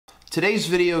Today's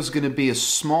video is going to be a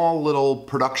small little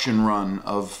production run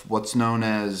of what's known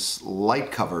as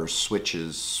light cover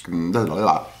switches. Hey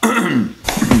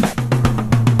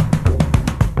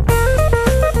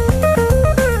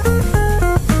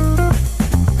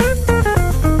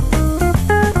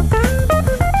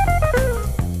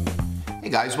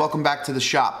guys, welcome back to the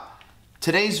shop.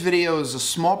 Today's video is a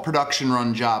small production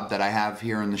run job that I have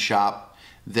here in the shop.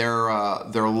 They're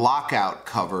lockout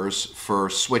covers for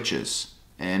switches.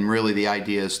 And really the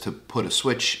idea is to put a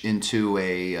switch into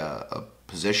a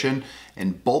position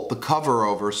and bolt the cover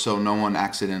over so no one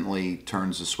accidentally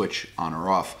turns the switch on or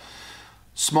off.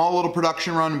 Small little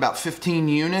production run, about 15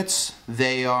 units.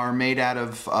 They are made out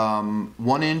of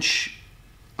 1-inch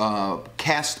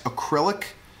cast acrylic.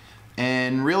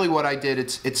 And really what I did,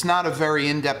 it's not a very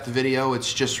in-depth video,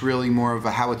 it's just really more of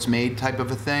a how it's made type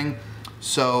of a thing.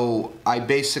 So I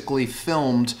basically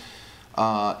filmed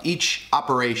each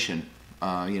operation.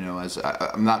 As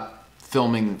I'm not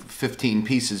filming 15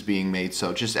 pieces being made,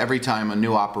 so just every time a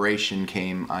new operation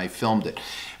came, I filmed it.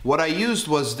 What I used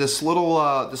was this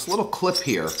little clip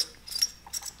here.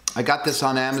 I got this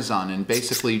on Amazon, and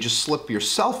basically you just slip your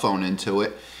cell phone into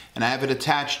it, and I have it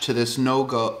attached to this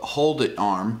Noga hold it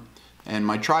arm and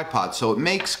my tripod, so it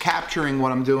makes capturing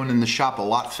what I'm doing in the shop a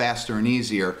lot faster and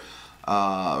easier,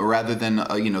 rather than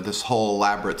this whole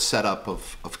elaborate setup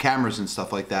of cameras and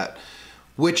stuff like that,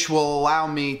 which will allow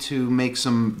me to make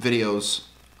some videos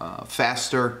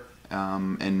faster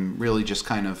and really just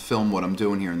kind of film what I'm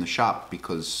doing here in the shop,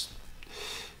 because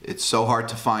it's so hard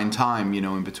to find time,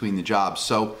 in between the jobs.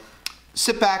 So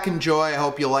sit back, enjoy. I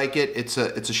hope you like it. It's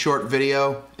a short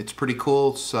video. It's pretty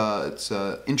cool. It's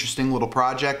an interesting little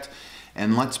project,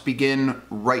 and let's begin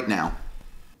right now.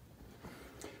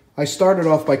 I started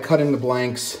off by cutting the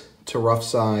blanks to rough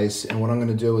size, and what I'm going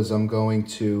to do is I'm going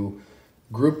to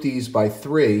group these by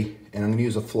 3, and I'm going to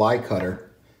use a fly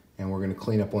cutter, and we're going to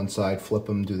clean up one side, flip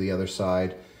them, do the other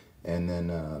side, and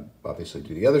then obviously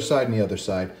do the other side and the other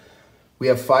side. We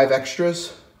have 5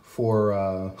 extras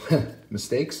for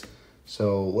mistakes,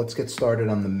 so let's get started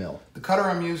on the mill. The cutter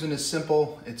I'm using is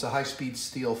simple. It's a high-speed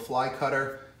steel fly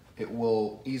cutter. It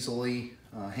will easily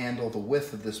handle the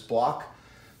width of this block.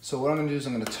 So what I'm going to do is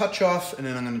I'm going to touch off, and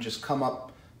then I'm going to just come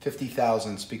up 50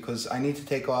 thousandths, because I need to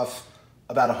take off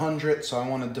about 100, so I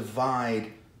want to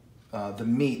divide the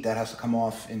meat that has to come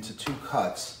off into 2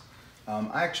 cuts.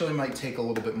 I actually might take a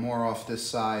little bit more off this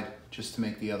side just to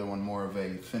make the other one more of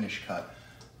a finish cut.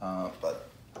 But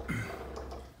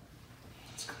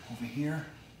let's come over here.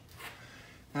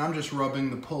 Now I'm just rubbing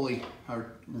the pulley,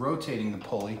 or rotating the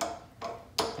pulley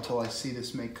until I see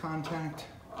this make contact.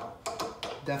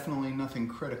 Definitely nothing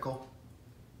critical.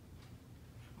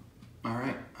 All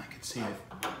right, I can see it.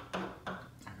 There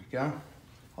we go.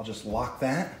 I'll just lock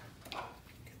that,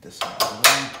 get this out of the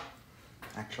way.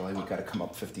 Actually, we've got to come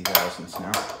up 50 thousandths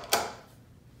now.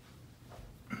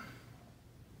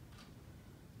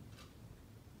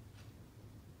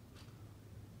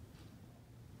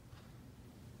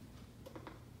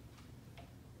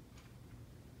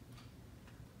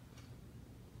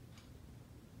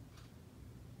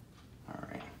 All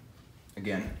right,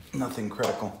 again, nothing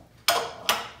critical.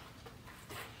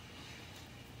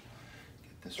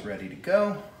 This ready to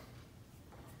go.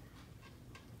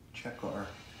 Check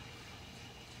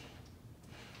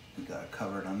we got it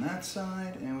covered on that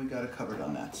side, and we got it covered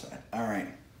on that side. All right.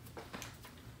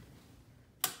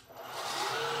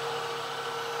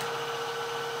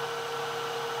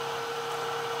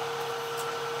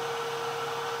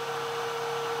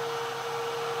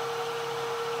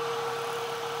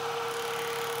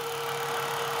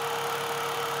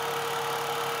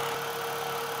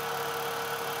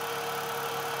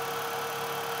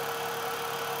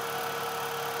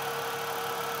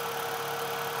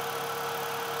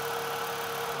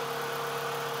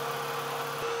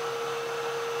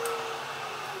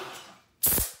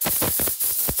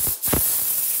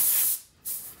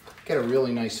 Get a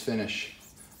really nice finish.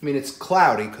 I mean, it's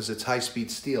cloudy because it's high-speed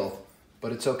steel,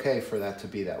 but it's okay for that to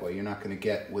be that way. You're not going to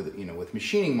get, with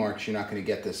machining marks, you're not going to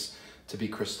get this to be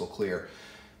crystal clear.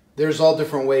 There's all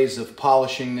different ways of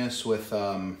polishing this with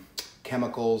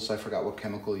chemicals. I forgot what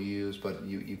chemical you use, but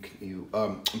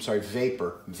I'm sorry,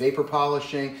 vapor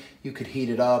polishing. You could heat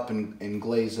it up and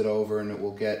glaze it over, and it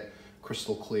will get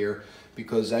crystal clear.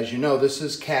 Because as you know, this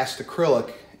is cast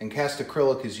acrylic, and cast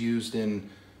acrylic is used in,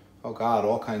 oh God,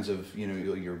 all kinds of,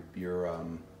 your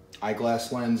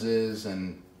eyeglass lenses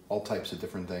and all types of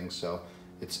different things. So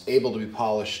it's able to be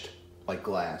polished like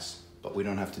glass, but we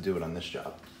don't have to do it on this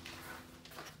job.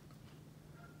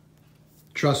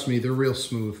 Trust me, they're real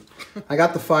smooth. I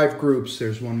got the 5 groups.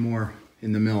 There's one more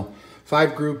in the mill.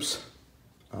 5 groups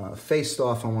faced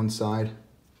off on one side.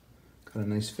 Got a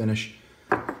nice finish.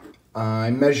 I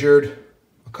measured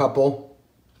a couple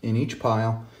in each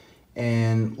pile,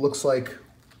 and looks like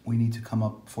we need to come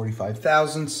up 45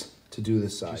 thousandths to do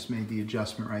this side. Just made the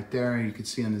adjustment right there. You can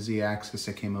see on the Z-axis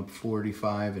I came up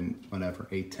 45 and whatever,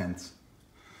 8/10.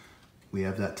 We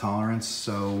have that tolerance,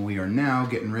 so we are now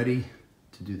getting ready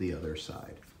to do the other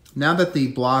side. Now that the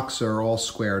blocks are all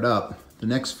squared up, the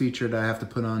next feature that I have to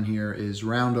put on here is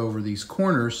round over these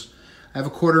corners. I have a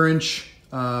 1/4 inch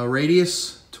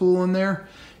radius tool in there,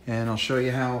 and I'll show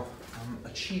you how I'm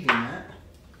achieving that.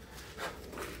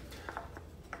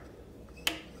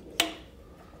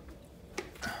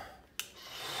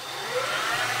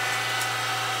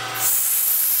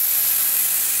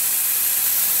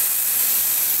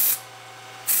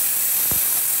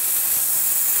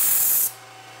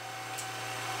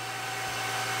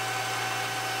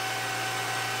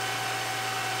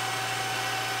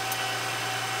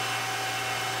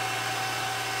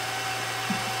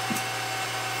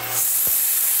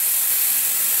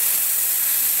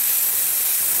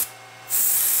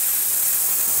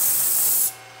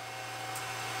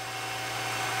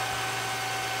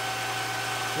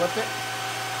 Flip it.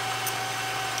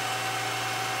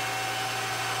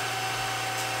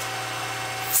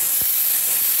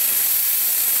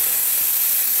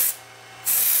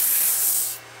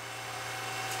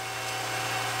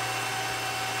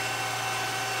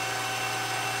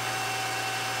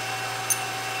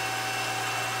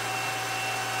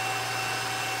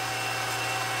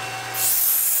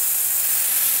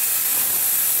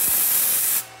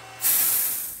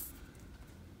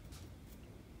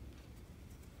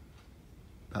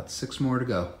 About 6 more to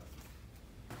go.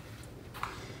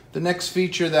 The next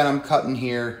feature that I'm cutting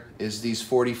here is these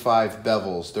 45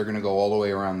 bevels. They're gonna go all the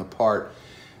way around the part.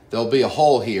 There'll be a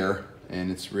hole here,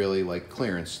 and it's really like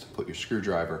clearance to put your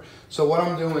screwdriver. So what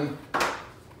I'm doing,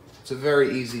 it's a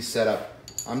very easy setup.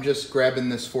 I'm just grabbing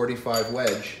this 45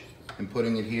 wedge and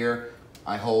putting it here.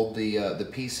 I hold the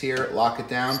piece here, lock it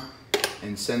down,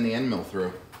 and send the end mill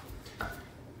through.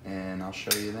 And I'll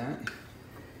show you that.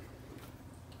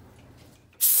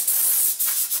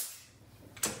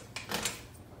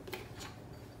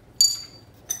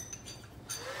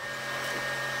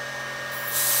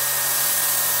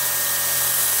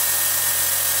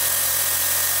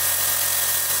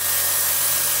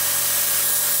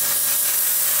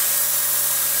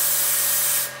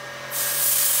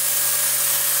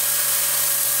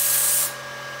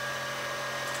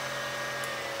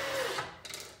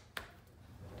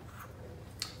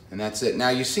 And that's it. Now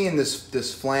you're seeing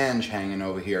this flange hanging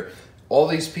over here. All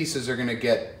these pieces are gonna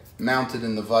get mounted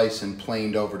in the vise and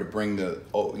planed over to bring the,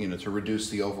 to reduce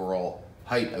the overall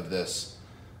height of this.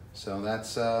 So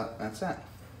that's that.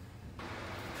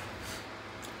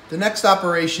 The next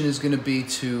operation is gonna be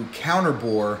to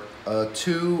counterbore a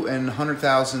 2 100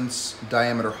 thousandths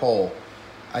diameter hole.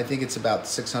 I think it's about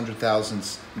 600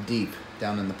 thousandths deep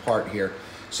down in the part here.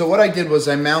 So what I did was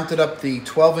I mounted up the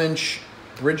 12-inch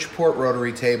Bridgeport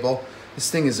rotary table.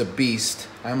 This thing is a beast.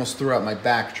 I almost threw out my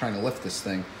back trying to lift this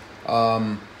thing.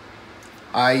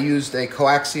 I used a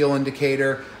coaxial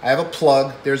indicator. I have a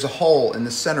plug. There's a hole in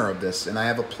the center of this, and I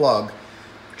have a plug.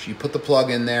 You put the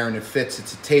plug in there and it fits.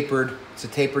 It's a tapered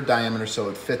diameter, so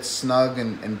it fits snug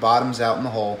and bottoms out in the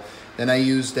hole. Then I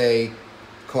used a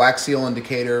coaxial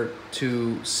indicator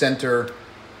to center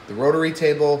the rotary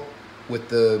table with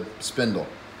the spindle.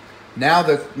 Now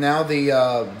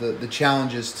the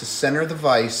challenge is to center the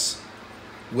vise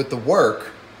with the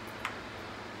work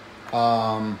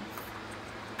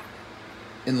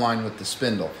in line with the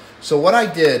spindle. So what I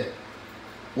did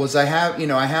was I have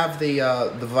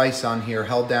the vise on here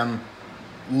held down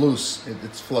loose.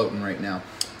 It's floating right now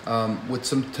with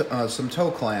some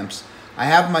toe clamps. I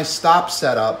have my stop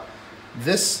set up.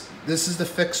 This is the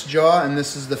fixed jaw and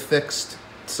this is the fixed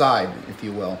side, if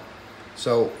you will.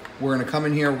 So we're going to come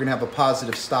in here, we're going to have a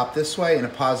positive stop this way and a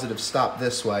positive stop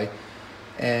this way.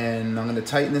 And I'm going to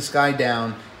tighten this guy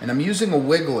down. And I'm using a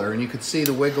wiggler, and you can see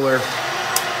the wiggler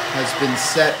has been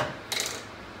set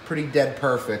pretty dead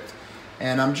perfect.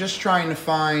 And I'm just trying to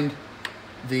find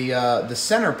the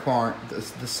center point,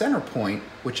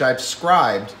 which I've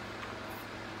scribed.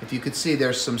 If you could see,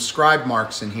 there's some scribe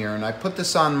marks in here. And I put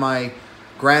this on my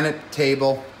granite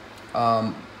table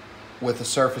with a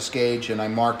surface gauge, and I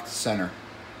marked the center.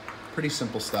 Pretty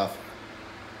simple stuff.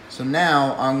 So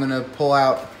now I'm gonna pull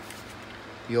out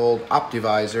the old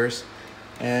Optivisors,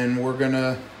 and we're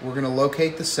gonna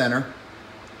locate the center,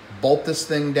 bolt this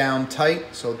thing down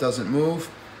tight so it doesn't move,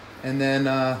 and then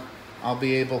I'll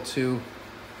be able to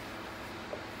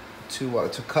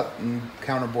cut and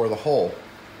counterbore the hole.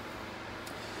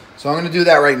 So I'm going to do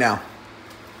that right now.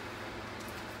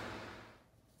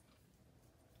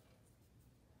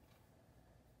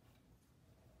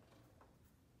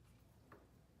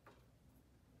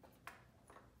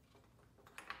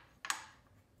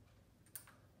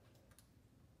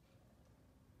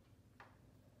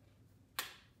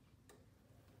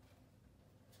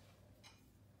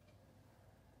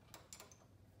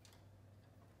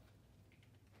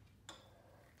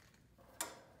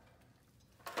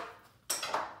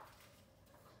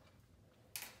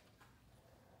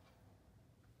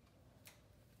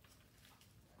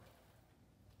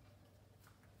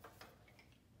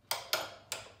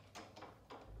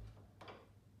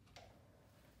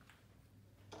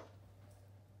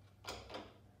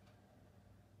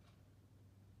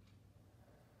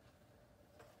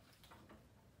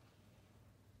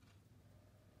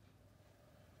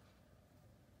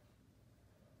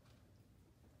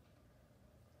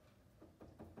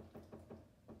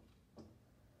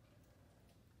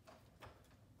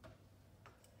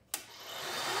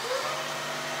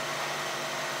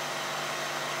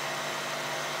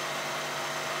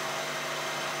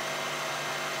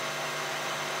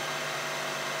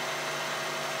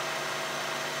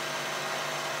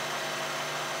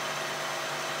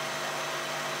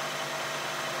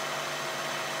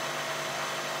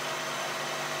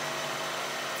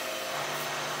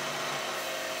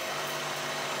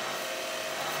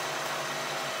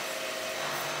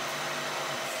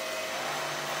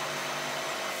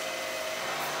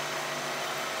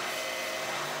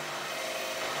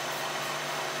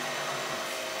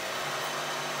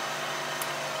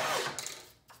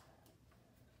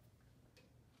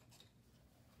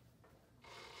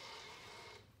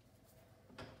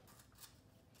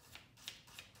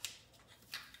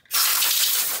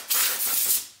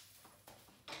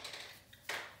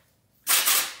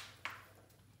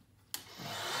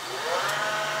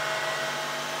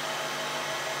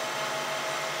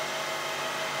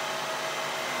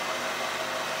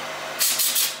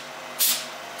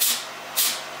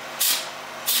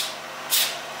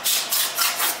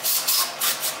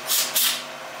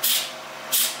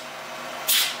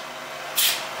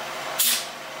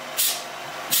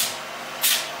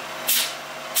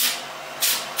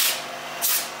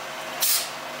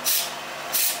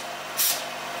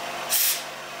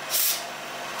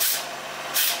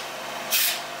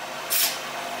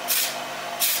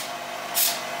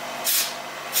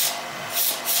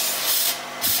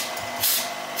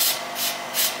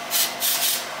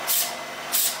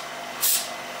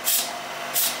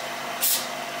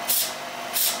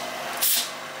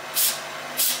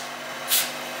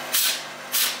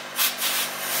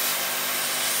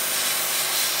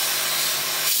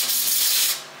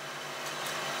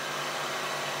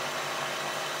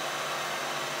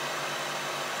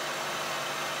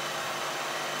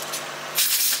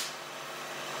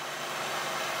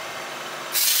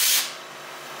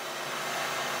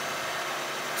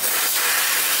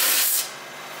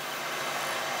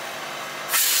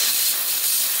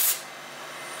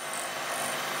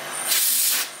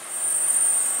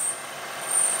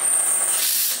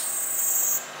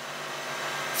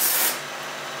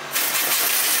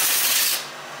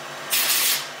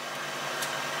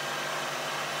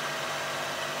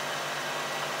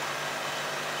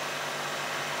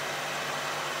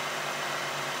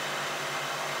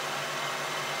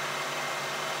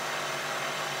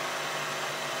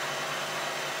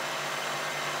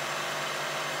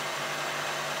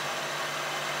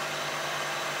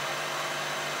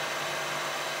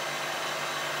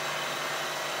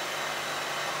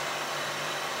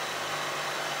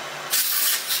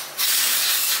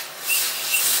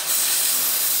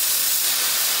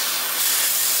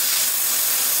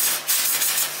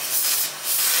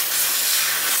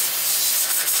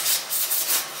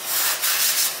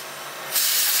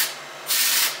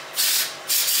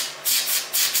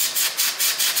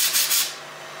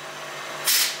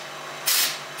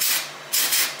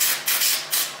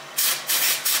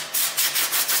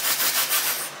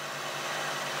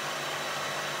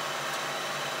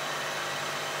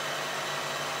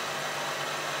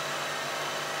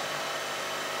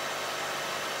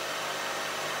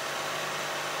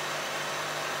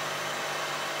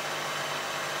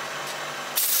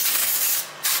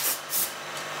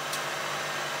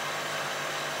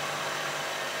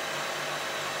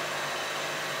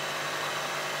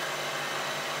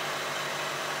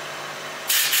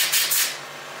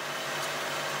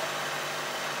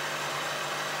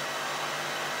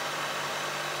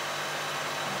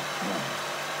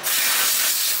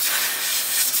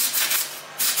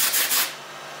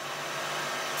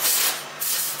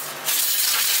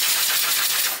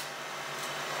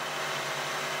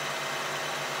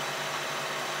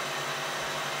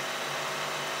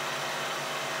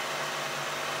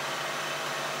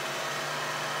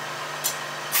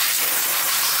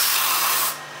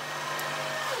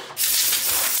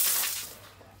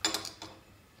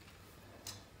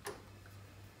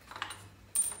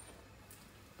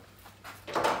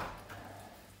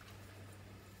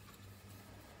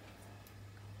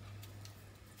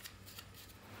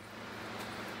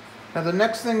 Now the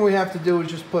next thing we have to do is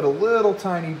just put a little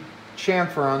tiny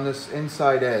chamfer on this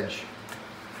inside edge.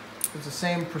 It's the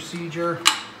same procedure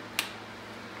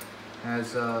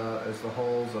as the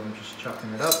holes. I'm just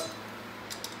chucking it up.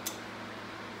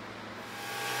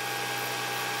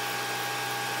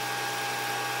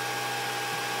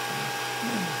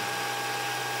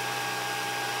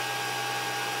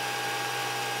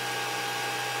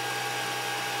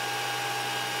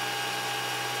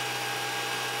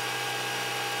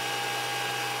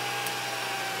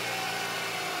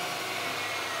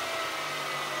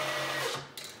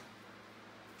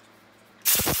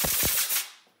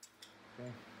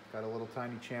 Got a little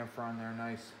tiny chamfer on there,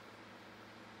 nice.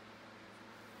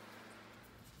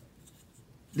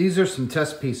 These are some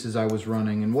test pieces I was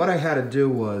running, and what I had to do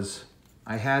was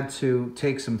I had to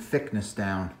take some thickness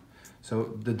down.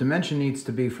 So the dimension needs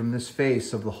to be from this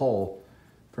face of the hole,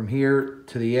 from here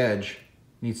to the edge,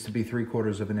 needs to be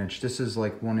 3/4 of an inch. This is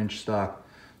like 1 inch stock.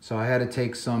 So I had to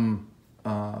take some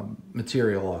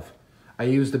material off. I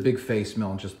used a big face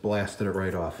mill and just blasted it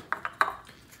right off.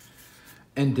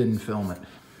 And didn't film it.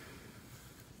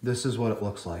 This is what it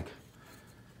looks like.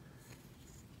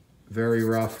 Very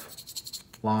rough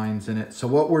lines in it. So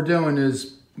what we're doing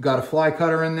is, got a fly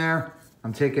cutter in there.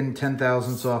 I'm taking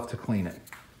 10/1000ths off to clean it.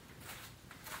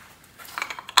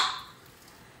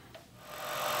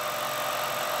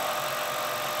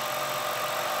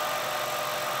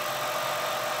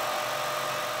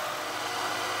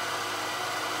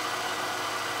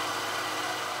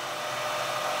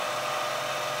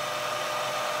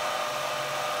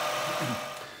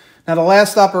 Now the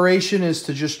last operation is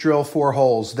to just drill 4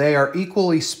 holes. They are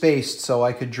equally spaced, so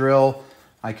I could drill,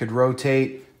 I could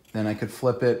rotate, then I could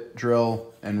flip it, drill,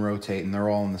 and rotate, and they're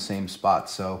all in the same spot.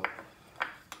 So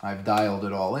I've dialed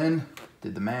it all in,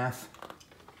 did the math.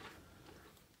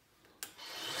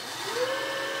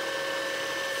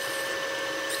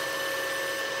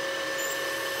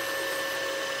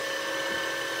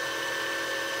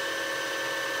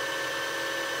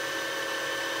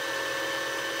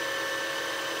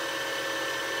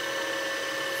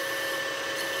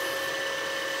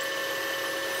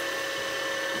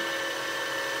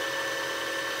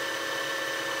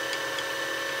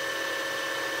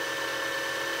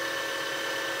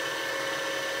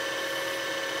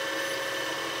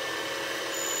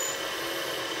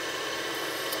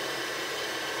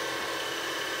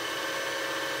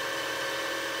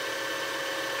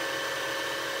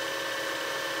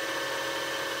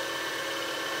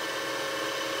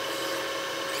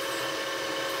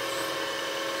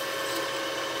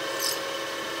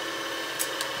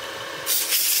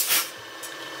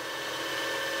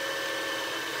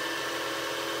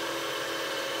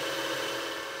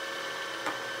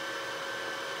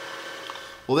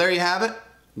 Well, there you have it.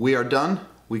 We are done.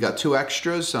 We got 2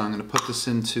 extras, so I'm going to put this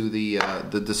into the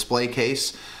display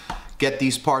case. Get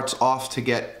these parts off to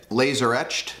get laser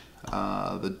etched.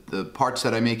 The parts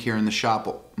that I make here in the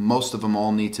shop, most of them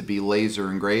all need to be laser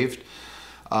engraved.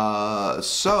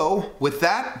 So with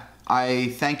that,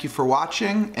 I thank you for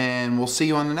watching, and we'll see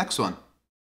you on the next one.